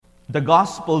The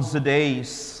Gospels today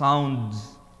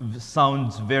sounds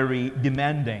very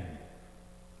demanding.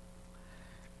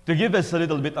 To give us a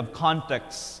little bit of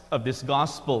context of this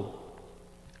gospel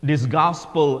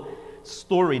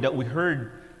story that we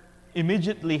heard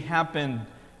immediately happened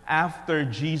after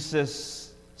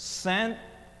Jesus sent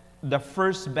the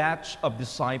first batch of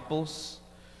disciples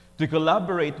to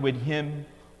collaborate with him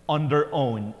on their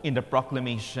own in the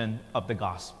proclamation of the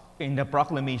gospel, in the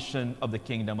proclamation of the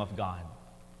kingdom of God.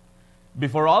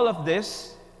 Before all of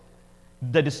this,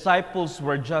 the disciples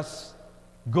were just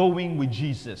going with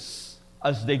Jesus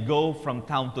as they go from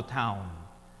town to town.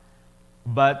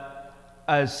 But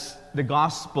as the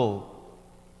gospel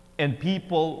and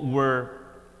people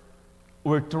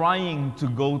were trying to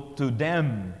go to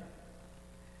them,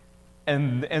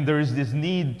 and there is this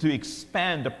need to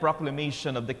expand the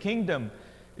proclamation of the kingdom,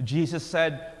 Jesus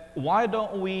said, why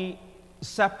don't we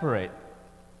separate?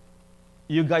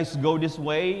 You guys go this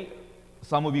way,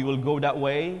 some of you will go that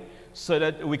way, so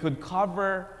that we could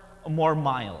cover more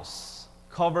miles,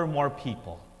 cover more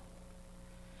people.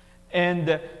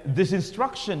 And this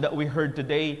instruction that we heard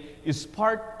today is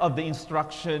part of the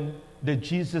instruction that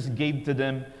Jesus gave to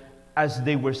them as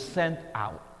they were sent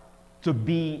out to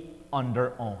be on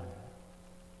their own.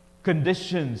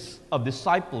 Conditions of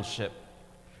discipleship,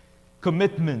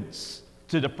 commitments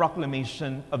to the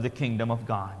proclamation of the kingdom of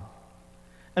God.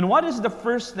 And what is the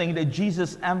first thing that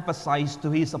Jesus emphasized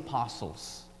to his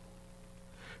apostles?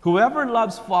 Whoever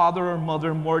loves father or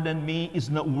mother more than me is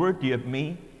not worthy of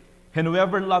me, and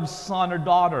whoever loves son or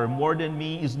daughter more than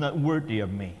me is not worthy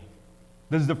of me.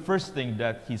 This is the first thing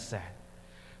that he said.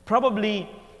 Probably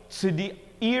to the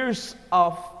ears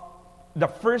of the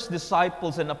first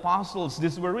disciples and apostles,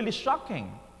 this were really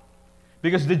shocking,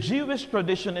 because the Jewish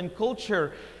tradition and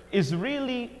culture is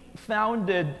really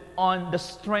founded on the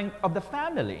strength of the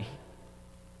family.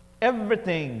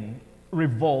 Everything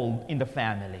revolved in the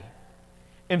family.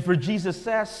 And for Jesus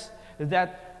says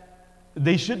that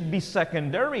they should be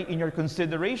secondary in your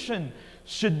consideration,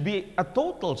 should be a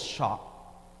total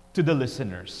shock to the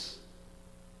listeners.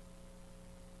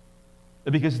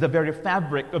 Because the very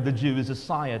fabric of the Jewish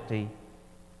society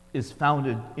is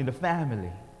founded in the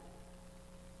family.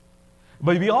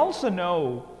 But we also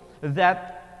know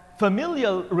that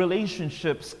familial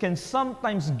relationships can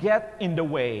sometimes get in the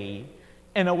way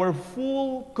in our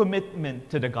full commitment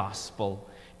to the gospel,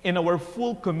 in our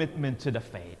full commitment to the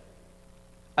faith.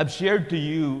 I've shared to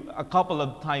you a couple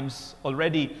of times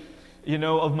already,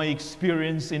 of my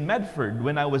experience in Medford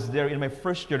when I was there in my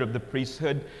first year of the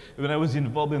priesthood, when I was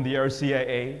involved in the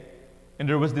RCIA. And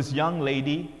there was this young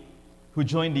lady who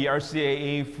joined the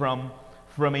RCIA from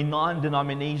a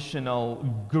non-denominational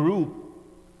group,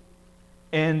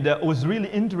 and was really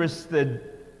interested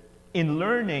in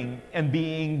learning and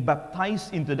being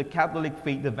baptized into the Catholic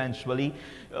faith eventually.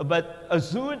 But as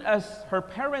soon as her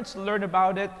parents learned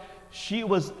about it, she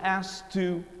was asked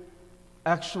to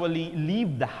actually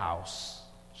leave the house.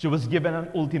 She was given an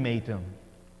ultimatum.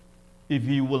 If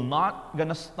you will not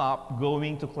gonna stop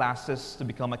going to classes to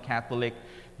become a Catholic,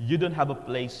 you don't have a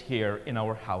place here in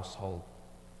our household.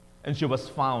 And she was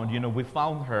found, we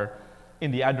found her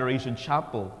in the Adoration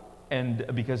Chapel. And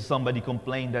because somebody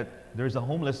complained that there's a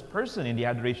homeless person in the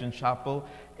Adoration Chapel,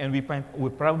 and we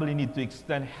probably need to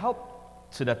extend help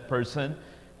to that person,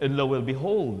 and lo and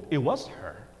behold, it was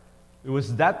her. It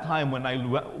was that time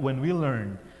when we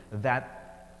learned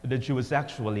that she was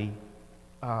actually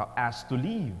asked to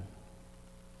leave.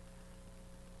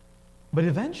 But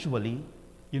eventually,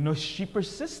 she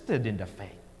persisted in the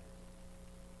faith.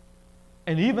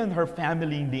 And even her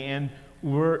family in the end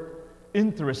were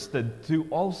interested to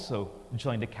also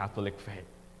join the Catholic faith.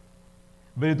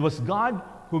 But it was God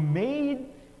who made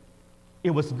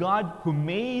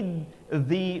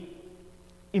the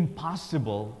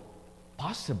impossible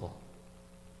possible.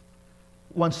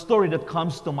 One story that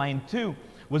comes to mind too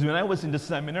was when I was in the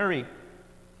seminary.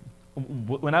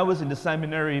 When I was in the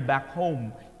seminary back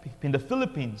home in the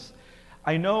Philippines,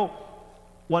 I know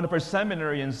one of our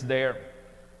seminarians there,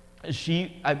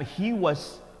 he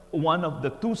was one of the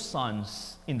two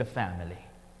sons in the family.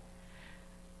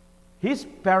 His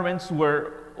parents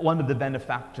were one of the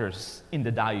benefactors in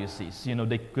the diocese.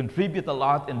 They contribute a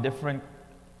lot in different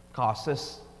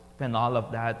causes and all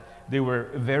of that. They were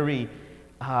very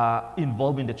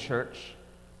involved in the church.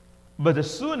 But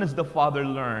as soon as the father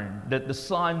learned that the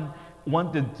son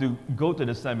wanted to go to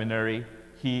the seminary,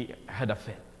 he had a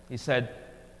fit. He said,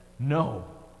 "No,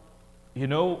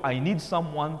 I need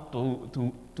someone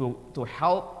to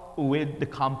help with the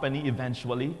company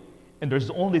eventually, and there's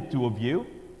only two of you.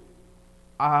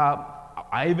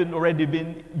 I've already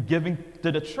been giving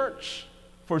to the church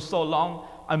for so long.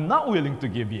 I'm not willing to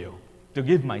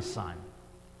give my son.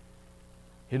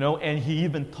 And he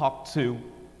even talked to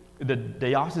the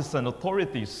diocesan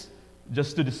authorities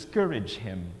just to discourage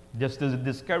him, just to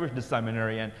discourage the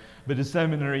seminarian. But the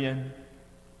seminarian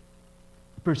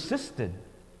persisted.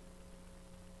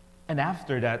 And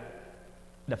after that,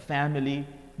 the family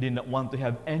did not want to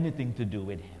have anything to do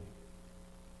with him.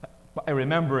 I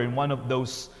remember in one of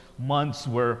those months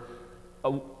where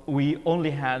we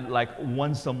only had like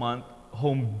once a month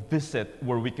home visit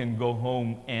where we can go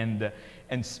home and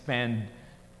spend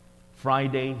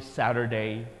Friday,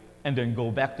 Saturday, and then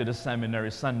go back to the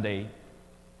seminary Sunday.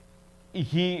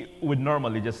 He would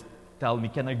normally just tell me,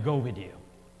 "Can I go with you?"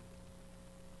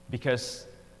 Because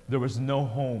there was no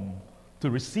home to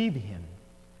receive him.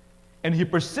 And he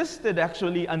persisted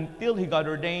actually until he got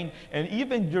ordained, and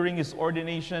even during his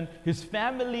ordination, his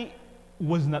family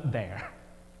was not there.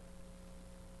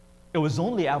 It was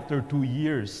only after 2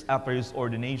 years after his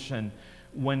ordination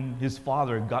when his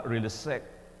father got really sick.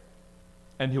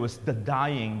 And he was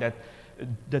dying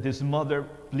that his mother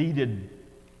pleaded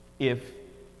if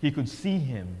he could see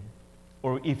him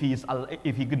or if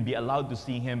he could be allowed to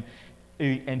see him.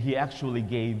 And he actually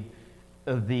gave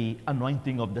the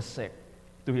anointing of the sick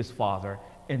to his father.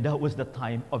 And that was the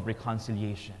time of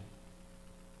reconciliation.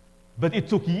 But it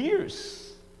took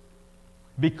years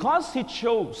because he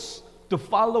chose to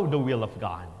follow the will of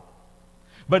God.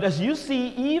 But as you see,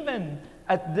 even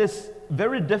at this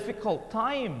very difficult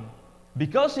time,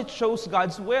 because it shows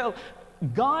God's will,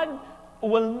 God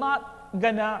will not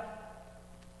gonna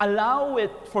allow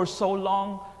it for so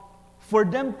long for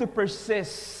them to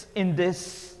persist in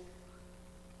this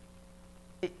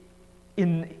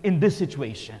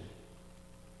situation.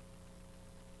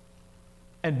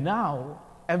 And now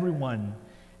everyone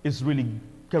is really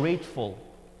grateful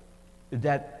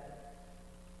that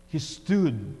he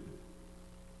stood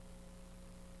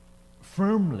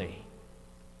firmly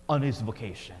on his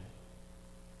vocation.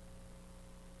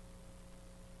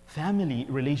 Family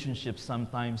relationships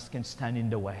sometimes can stand in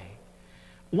the way.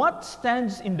 What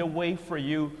stands in the way for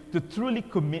you to truly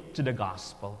commit to the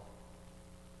gospel?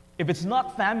 If it's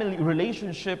not family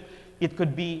relationship, it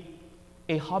could be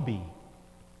a hobby.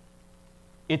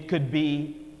 It could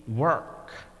be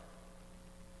work.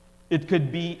 It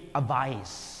could be a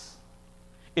vice.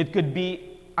 It could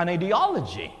be an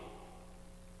ideology.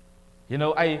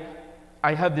 I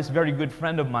have this very good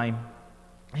friend of mine.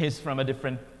 He's from a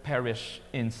different parish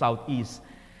in Southeast.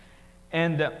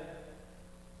 And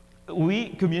we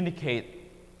communicate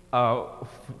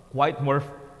quite more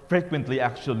frequently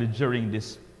actually during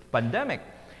this pandemic.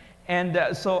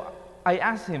 And so I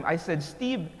asked him, I said,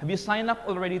 "Steve, have you signed up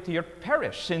already to your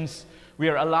parish since we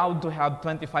are allowed to have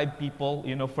 25 people,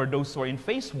 for those who are in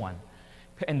phase 1.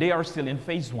 And they are still in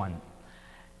phase 1.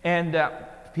 And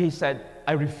he said,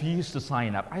 "I refuse to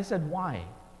sign up." I said, "Why?"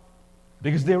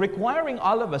 "Because they're requiring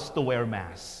all of us to wear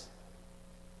masks."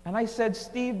 And I said,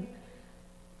 "Steve,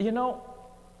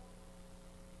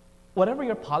 whatever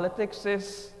your politics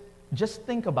is, just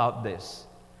think about this.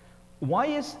 Why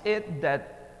is it that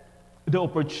the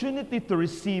opportunity to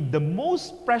receive the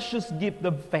most precious gift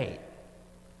of faith,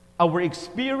 our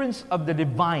experience of the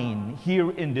divine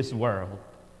here in this world,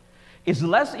 is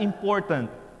less important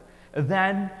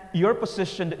than your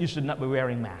position that you should not be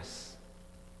wearing masks?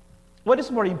 What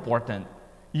is more important,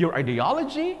 your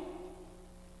ideology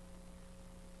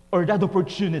or that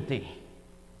opportunity,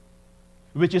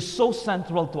 which is so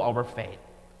central to our faith?"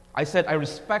 I said, "I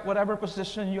respect whatever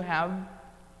position you have,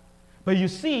 but you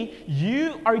see,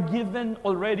 you are given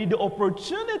already the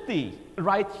opportunity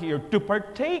right here to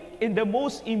partake in the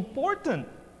most important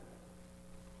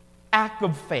act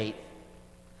of faith.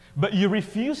 But you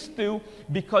refuse to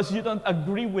because you don't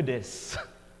agree with this."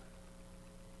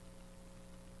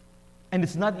 And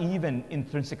it's not even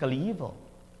intrinsically evil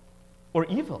or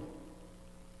evil.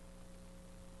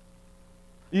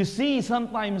 You see,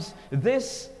 sometimes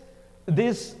these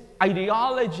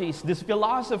ideologies, these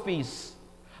philosophies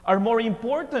are more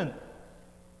important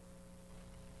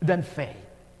than faith.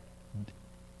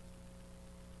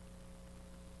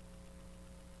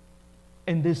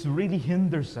 And this really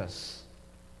hinders us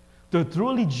to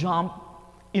truly jump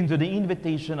into the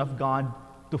invitation of God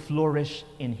to flourish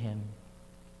in Him.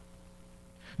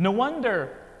 No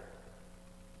wonder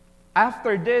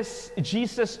after this,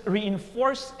 Jesus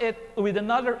reinforced it with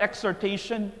another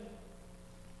exhortation.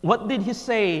 What did He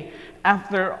say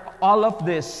after all of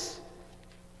this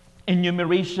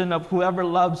enumeration of whoever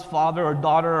loves father or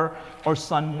daughter or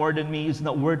son more than me is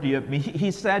not worthy of me?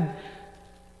 He said,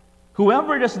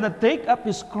 "Whoever does not take up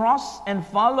his cross and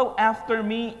follow after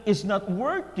me is not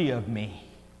worthy of me."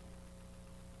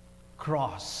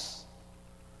 Cross.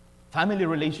 Family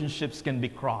relationships can be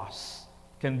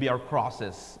our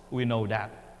crosses. We know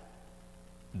that.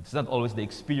 It's not always the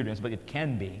experience, but it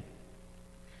can be.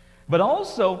 But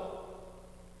also,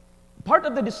 part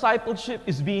of the discipleship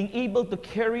is being able to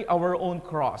carry our own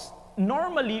cross.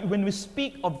 Normally, when we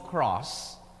speak of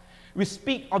cross, we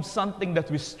speak of something that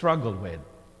we struggle with.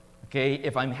 Okay,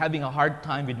 if I'm having a hard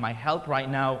time with my health right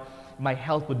now, my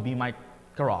health would be my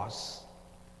cross.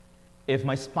 If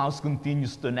my spouse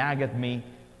continues to nag at me,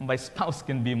 my spouse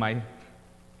can be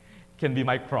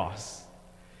my cross.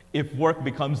 If work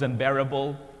becomes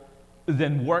unbearable,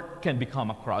 then work can become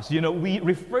a cross. We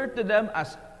refer to them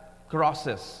as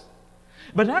crosses.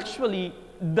 But actually,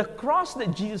 the cross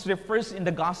that Jesus refers in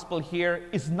the gospel here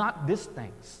is not these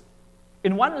things.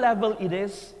 In one level, it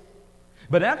is.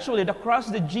 But actually, the cross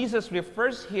that Jesus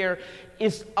refers here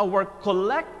is our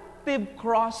collective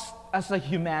cross as a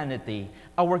humanity,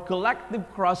 our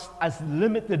collective cross as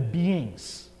limited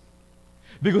beings.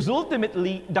 Because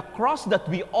ultimately, the cross that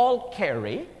we all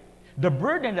carry, the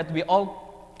burden that we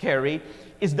all carry,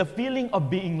 is the feeling of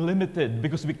being limited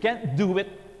because we can't do it,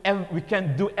 we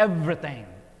can't do everything.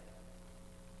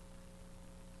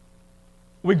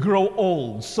 We grow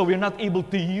old, so we're not able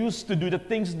to do the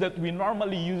things that we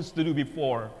normally used to do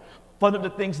before. One of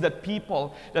the things that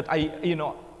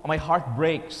my heart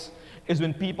breaks is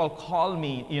when people call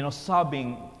me,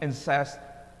 sobbing and says,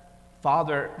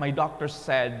 "Father, my doctor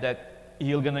said that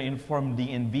he's going to inform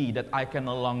DNB that I can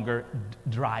no longer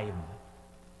drive."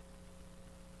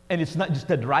 And it's not just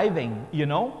the driving,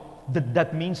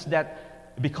 that means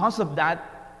that because of that,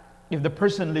 if the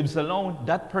person lives alone,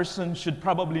 that person should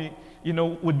probably,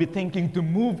 would be thinking to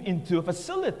move into a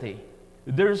facility.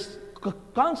 There's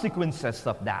consequences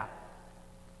of that.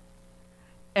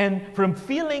 And from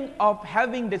feeling of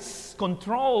having this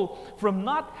control, from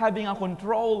not having a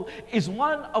control, is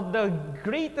one of the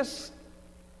greatest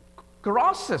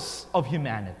crosses of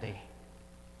humanity.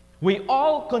 We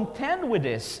all contend with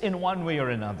this in one way or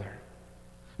another.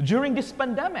 During this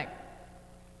pandemic,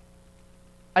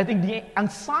 I think the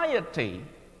anxiety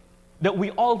that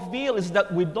we all feel is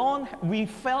that we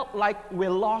felt like we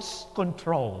lost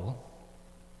control.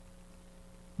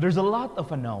 There's a lot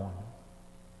of unknown.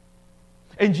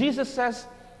 And Jesus says,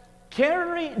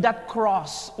 carry that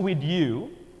cross with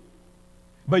you,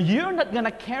 but you're not going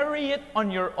to carry it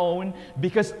on your own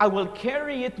because I will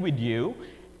carry it with you.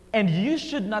 And you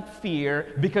should not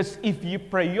fear, because if you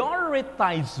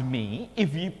prioritize me,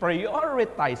 if you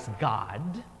prioritize God,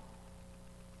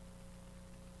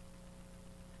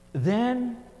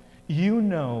 then you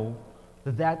know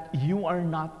that you are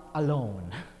not alone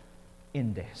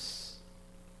in this.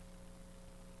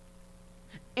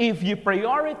 If you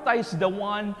prioritize the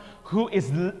one who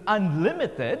is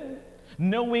unlimited,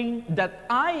 knowing that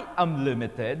I am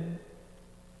limited,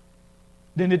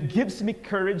 then it gives me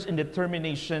courage and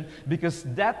determination, because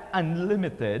that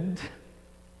unlimited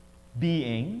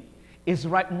being is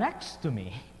right next to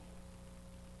me.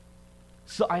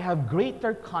 So I have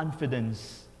greater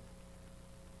confidence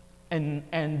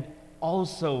and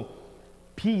also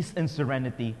peace and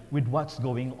serenity with what's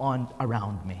going on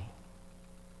around me.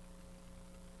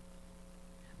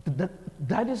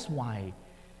 That is why,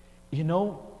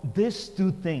 these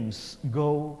two things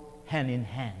go hand in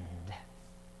hand.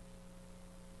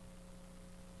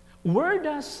 Where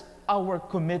does our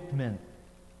commitment,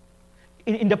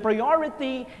 in the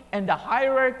priority and the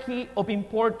hierarchy of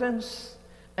importance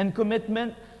and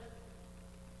commitment,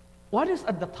 what is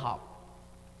at the top?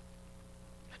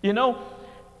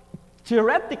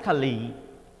 Theoretically,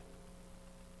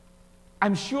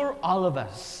 I'm sure all of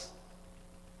us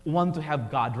want to have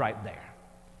God right there.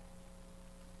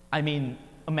 I mean,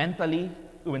 mentally,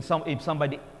 if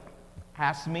somebody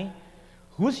asks me,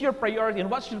 who's your priority and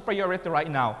what's your priority right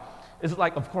now? It's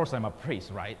like, of course, I'm a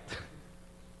priest, right?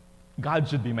 God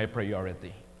should be my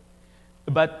priority.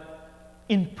 But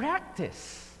in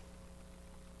practice,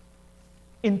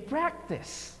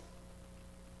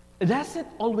 does it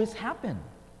always happen?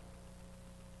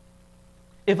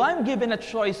 If I'm given a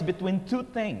choice between two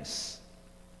things,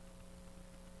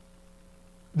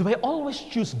 do I always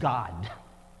choose God?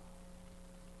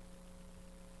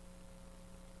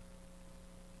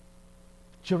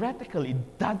 Theoretically,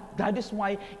 that is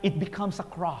why it becomes a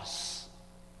cross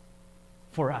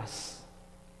for us.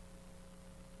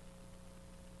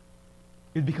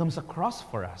 It becomes a cross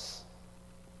for us.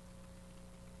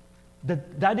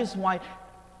 That is why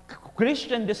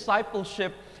Christian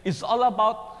discipleship is all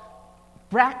about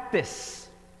practice.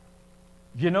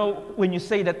 When you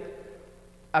say that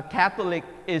a Catholic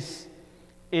is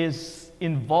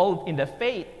involved in the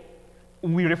faith,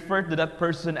 we refer to that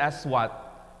person as what?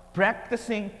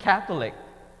 Practicing Catholic.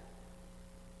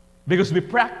 Because we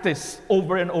practice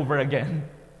over and over again.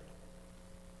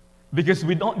 Because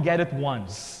we don't get it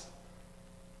once.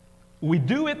 We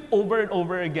do it over and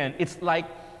over again. It's like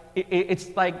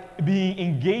being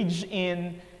engaged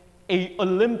in an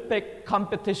Olympic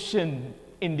competition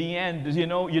in the end. You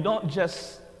know, you don't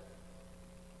just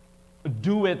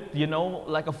do it, you know,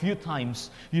 like a few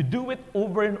times. You do it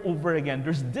over and over again.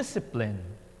 There's discipline.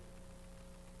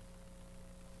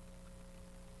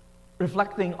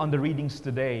 Reflecting on the readings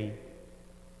today,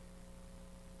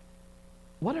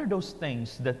 what are those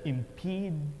things that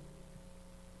impede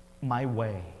my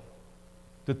way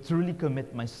to truly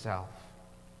commit myself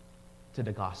to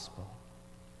the gospel?